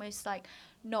 It's almost like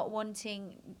not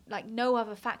wanting, like no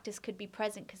other factors could be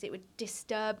present because it would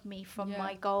disturb me from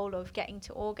my goal of getting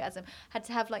to orgasm. Had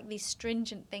to have like these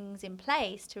stringent things in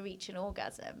place to reach an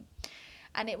orgasm.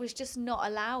 And it was just not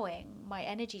allowing my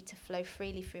energy to flow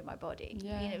freely through my body.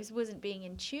 Yeah. You know, it wasn't being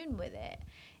in tune with it.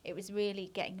 It was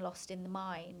really getting lost in the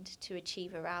mind to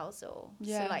achieve arousal.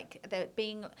 Yeah. So like there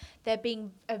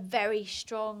being a very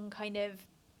strong kind of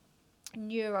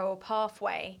neural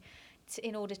pathway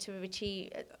in order to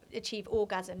achieve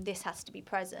orgasm, this has to be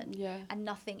present. Yeah. And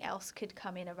nothing else could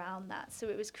come in around that. So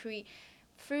it was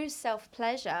through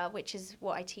self-pleasure, which is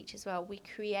what I teach as well, we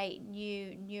create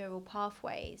new neural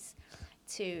pathways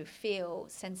to feel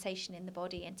sensation in the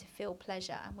body and to feel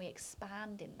pleasure, and we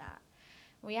expand in that.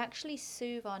 We actually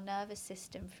soothe our nervous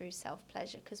system through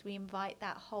self-pleasure because we invite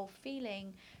that whole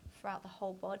feeling throughout the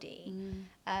whole body,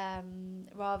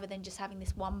 rather than just having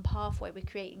this one pathway. We're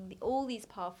creating all these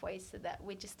pathways so that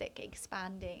we're just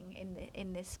expanding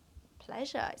in this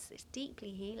pleasure. It's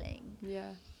deeply healing.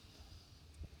 Yeah.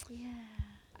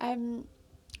 Yeah.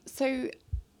 So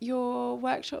your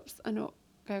workshops are not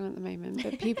going on at the moment,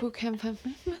 but people can find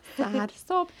sad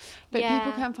sob. But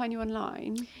people can find you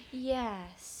online.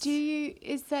 Yes.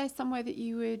 Is there somewhere that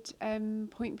you would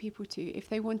point people to if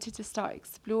they wanted to start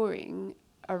exploring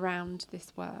around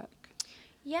this work?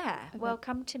 Yeah, well,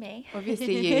 come to me.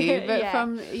 Obviously you, but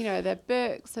from, you know, their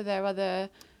books, or there other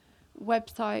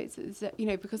websites, you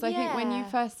know, because I think when you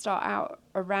first start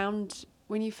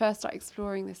when you first start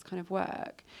exploring this kind of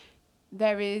work,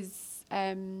 there's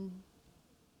a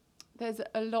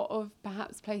lot of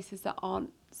perhaps places that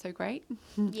aren't so great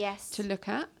to look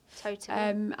at. Totally.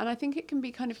 And I think it can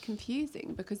be kind of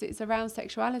confusing because it's around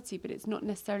sexuality, but it's not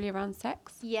necessarily around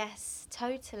sex. Yes,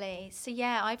 totally. So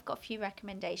yeah, I've got a few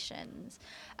recommendations.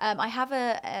 I have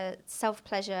a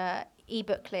self-pleasure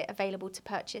e-booklet available to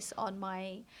purchase on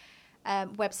my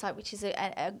website, which is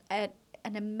an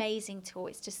amazing tool.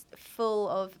 It's just full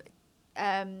of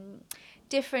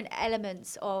different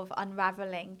elements of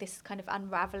unraveling this,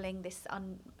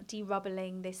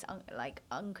 derubbling this, like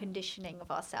unconditioning of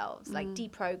ourselves, like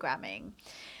deprogramming,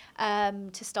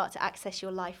 to start to access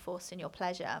your life force and your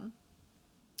pleasure.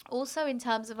 Also, in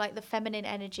terms of like the feminine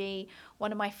energy,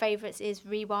 one of my favorites is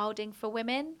Rewilding for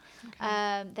Women.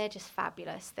 Okay. They're just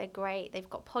fabulous. They're great. They've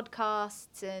got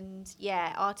podcasts and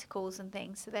articles and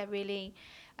things. So they're really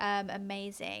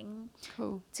amazing.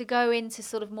 Cool. To go into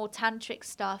sort of more tantric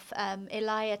stuff,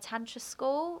 Elia Tantra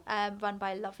School, run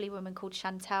by a lovely woman called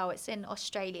Chantal. It's in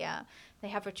Australia. They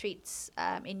have retreats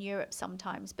in Europe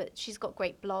sometimes, but she's got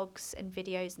great blogs and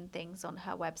videos and things on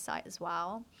her website as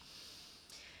well.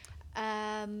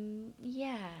 I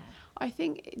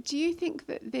think, do you think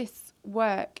that this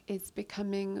work is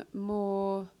becoming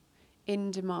more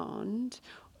in demand?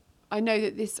 I know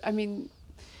that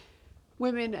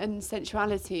women and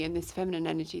sensuality and this feminine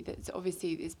energy that's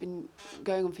obviously it's been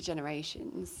going on for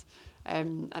generations.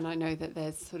 And I know that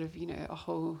there's sort of, you know, a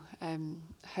whole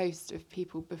host of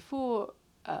people before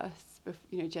us,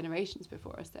 you know, generations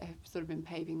before us that have sort of been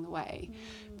paving the way.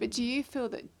 But do you feel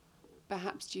that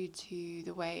perhaps due to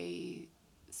the way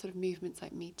sort of movements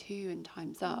like Me Too and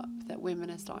Time's Up, that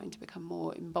women are starting to become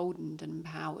more emboldened and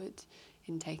empowered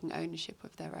in taking ownership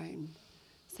of their own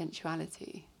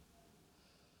sensuality?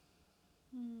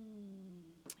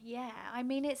 Yeah, I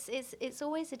mean, it's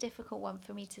always a difficult one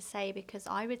for me to say, because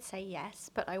I would say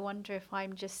yes, but I wonder if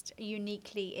I'm just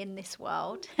uniquely in this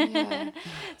world. Yeah.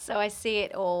 So I see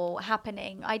it all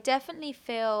happening. I definitely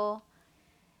feel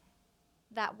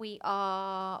that we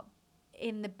are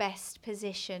in the best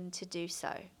position to do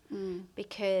so,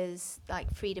 because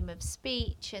like freedom of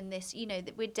speech and this, you know,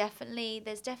 that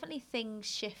there's definitely things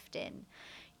shifting,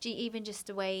 even just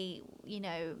the way, you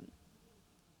know,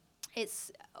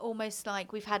 it's almost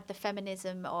like we've had the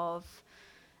feminism of,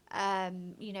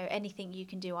 you know, anything you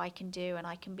can do, I can do, and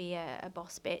I can be a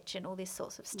boss bitch and all this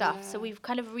sorts of stuff. Yeah. So we've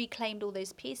kind of reclaimed all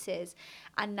those pieces,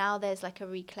 and now there's like a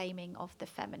reclaiming of the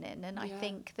feminine. And I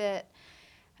think that,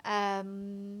 I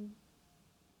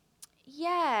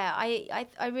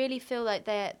really feel like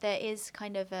there is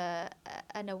kind of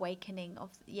an awakening of,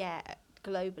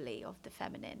 globally, of the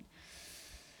feminine.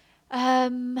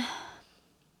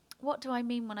 What do I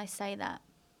mean when I say that?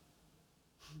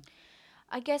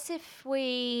 I guess if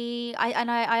I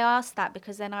ask that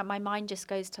because then my mind just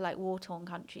goes to like war-torn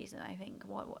countries, and I think,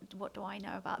 what do I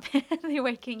know about the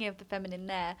awakening of the feminine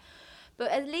there?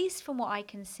 But at least from what I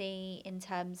can see in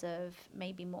terms of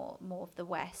maybe more of the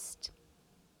West,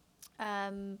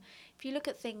 if you look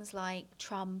at things like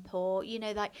Trump, or, you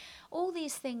know, like all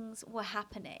these things were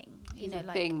happening. He's a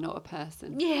thing, not a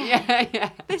person.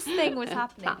 Yeah. This thing was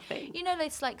happening. That thing. You know,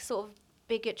 it's like sort of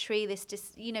bigotry,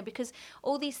 you know, because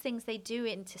all these things, they do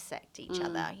intersect each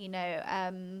other, you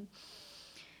know.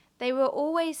 They were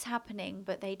always happening,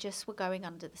 but they just were going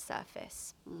under the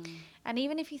surface. And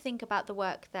even if you think about the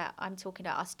work that I'm talking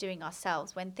about us doing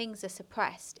ourselves, when things are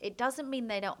suppressed, it doesn't mean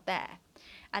they're not there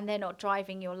and they're not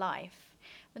driving your life.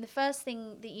 And the first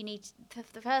thing that you need,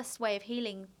 the first way of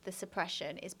healing the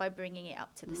suppression is by bringing it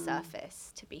up to the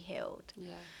surface to be healed.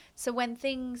 Yeah. So when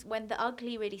the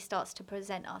ugly really starts to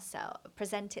present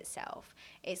itself,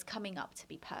 it's coming up to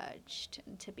be purged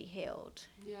and to be healed.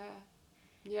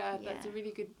 Yeah, that's a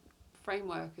really good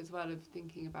framework as well of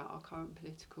thinking about our current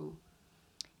political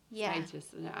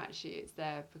status, and actually it's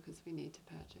there because we need to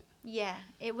purge it. Yeah,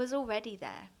 it was already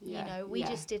there. You know, we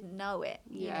just didn't know it.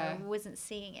 You know, we wasn't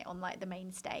seeing it on like the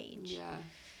main stage.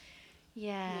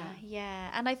 Yeah.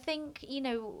 And I think, you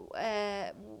know,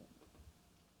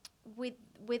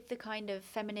 with the kind of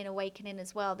feminine awakening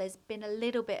as well, there's been a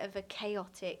little bit of a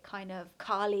chaotic kind of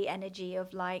Kali energy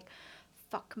of like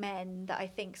fuck men that I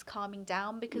think's calming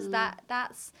down, because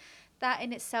that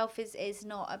in itself is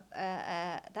not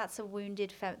that's a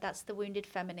wounded that's the wounded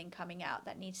feminine coming out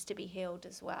that needs to be healed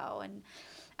as well.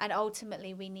 And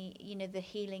ultimately we need, you know, the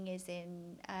healing is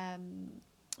in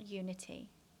unity.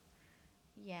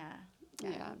 Yeah.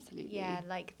 Yeah, absolutely. Yeah,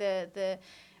 like the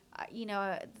you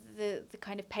know, the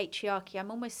kind of patriarchy. I'm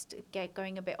almost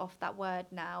going a bit off that word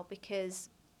now, because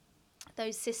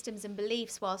those systems and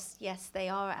beliefs, whilst yes they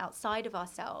are outside of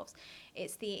ourselves,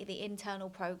 it's the internal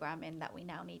programming that we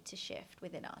now need to shift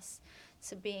within us.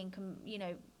 So being you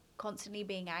know, constantly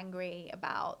being angry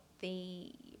about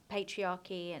the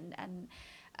patriarchy and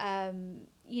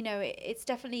you know, it's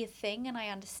definitely a thing, and I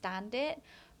understand it,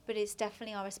 but it's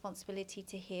definitely our responsibility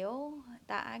to heal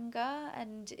that anger.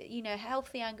 And you know,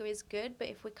 healthy anger is good, but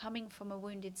if we're coming from a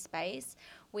wounded space,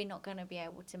 we're not going to be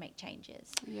able to make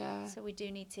changes. Yeah. So we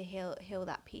do need to heal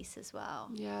that piece as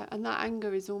well. Yeah, and that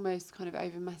anger is almost kind of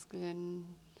over masculine,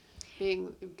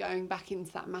 going back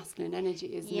into that masculine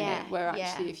energy, isn't it? Where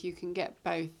actually if you can get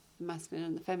both the masculine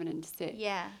and the feminine to sit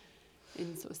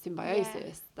in sort of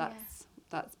symbiosis,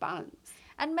 that's balance.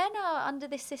 And men are under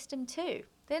this system too.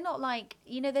 They're not like,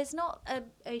 you know, there's not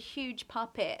a huge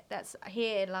puppet that's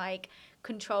here like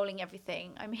controlling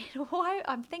everything. I mean, why?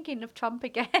 I'm thinking of Trump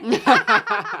again. But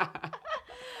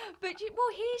well,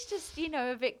 he's just, you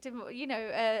know, a victim, you know,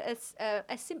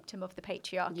 a symptom of the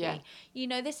patriarchy. Yeah. You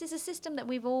know, this is a system that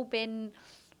we've all been,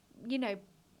 you know,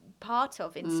 part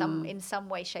of in some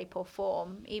way, shape, or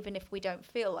form, even if we don't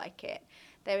feel like it.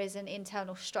 There is an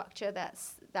internal structure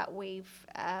that we've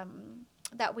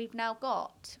now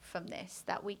got from this,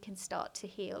 that we can start to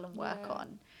heal and work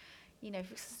on. You know,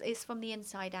 it's from the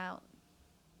inside out.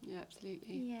 Yeah,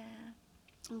 absolutely.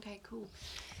 Yeah. Okay, cool.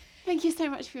 Thank you so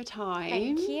much for your time.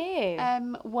 Thank you.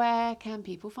 Where can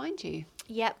people find you?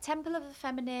 Yep, Temple of the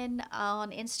Feminine on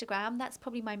Instagram. That's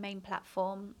probably my main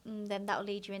platform. And then that'll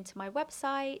lead you into my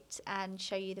website and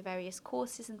show you the various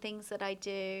courses and things that I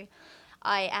do.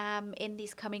 I am in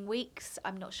these coming weeks,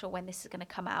 I'm not sure when this is going to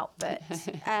come out, but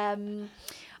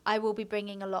I will be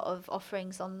bringing a lot of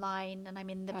offerings online, and I'm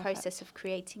in the process of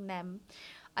creating them.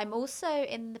 I'm also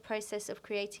in the process of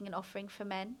creating an offering for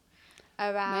men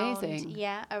around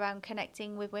around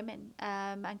connecting with women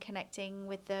and connecting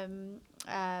with them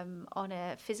on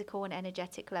a physical and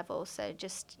energetic level. So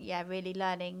just really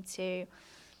learning to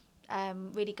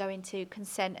really go into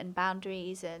consent and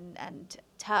boundaries and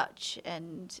touch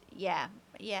and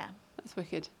That's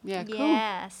wicked. Yeah, cool.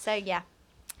 Yeah, so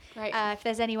Great. if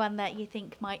there's anyone that you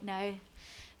think might know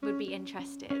would be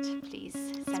interested, please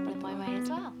send them my way as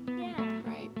well.